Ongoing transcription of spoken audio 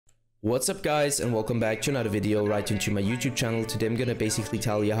What's up guys, and welcome back to another video right into my YouTube channel. Today I'm gonna basically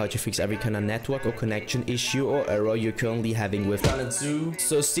tell you how to fix every kind of network or connection issue or error you're currently having with Planet Zoo.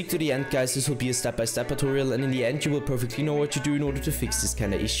 So stick to the end guys, this will be a step-by-step tutorial, and in the end you will perfectly know what to do in order to fix this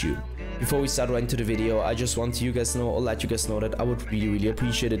kind of issue. Before we start right into the video, I just want to let you guys know that I would really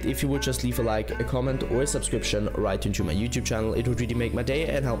appreciate it if you would just leave a like, a comment or a subscription right into my YouTube channel. It would really make my day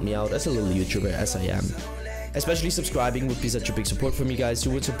and help me out as a little YouTuber as I am. Especially subscribing would be such a big support for me guys.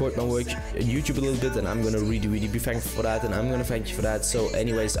 You would support my work on YouTube a little bit, and I'm gonna really be thankful for that, and I'm gonna thank you for that. So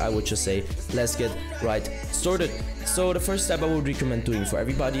anyways, I would just say let's get right started. So the first step I would recommend doing for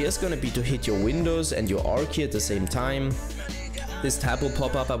everybody is gonna be to hit your Windows and your R key at the same time. This tab will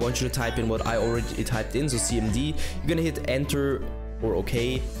pop up. I want you to type in what I already typed in, so CMD. You're gonna hit enter or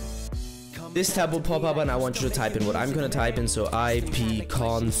OK. This tab will pop up and I want you to type in what I'm gonna type in, so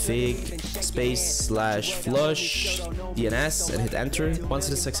ipconfig /flush DNS and hit enter. Once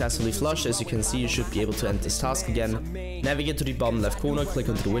it is successfully flushed, as you can see, you should be able to end this task again. Navigate to the bottom left corner, click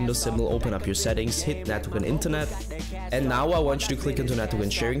onto the Windows symbol, open up your settings, hit network and internet. And now I want you to click into network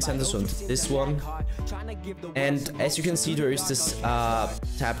and sharing center, so into this one. And as you can see, there is this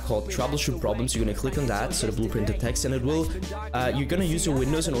tab called troubleshoot problems. You're gonna click on that, so the blueprinted text, and it will you're gonna use your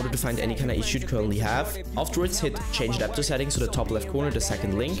Windows in order to find any kind of issue you currently have. Afterwards, hit change adapter settings, so the top left corner, the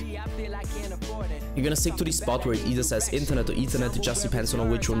second link. You're gonna stick to the spot where it either says internet or ethernet. It just depends on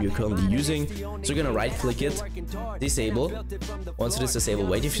which one you're currently using. So you're gonna right click it, disable. Once it is disabled,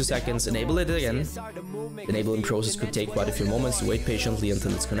 wait a few seconds, enable it again. The enabling process could take quite a few moments, so wait patiently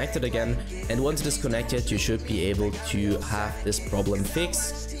until it's connected again. And once it is connected, you should be able to have this problem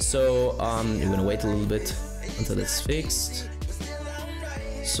fixed. So you're gonna wait a little bit until it's fixed.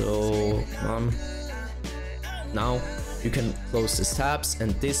 So now you can close these tabs,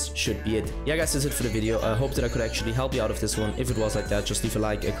 and this should be it. Yeah guys, that's it for the video. I hope that I could actually help you out of this one. If it was like that, just leave a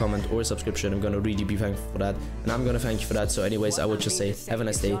like, a comment or a subscription. I'm gonna really be thankful for that, and I'm gonna thank you for that. So anyways, I would just say have a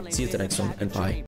nice day, see you at the next one, and bye.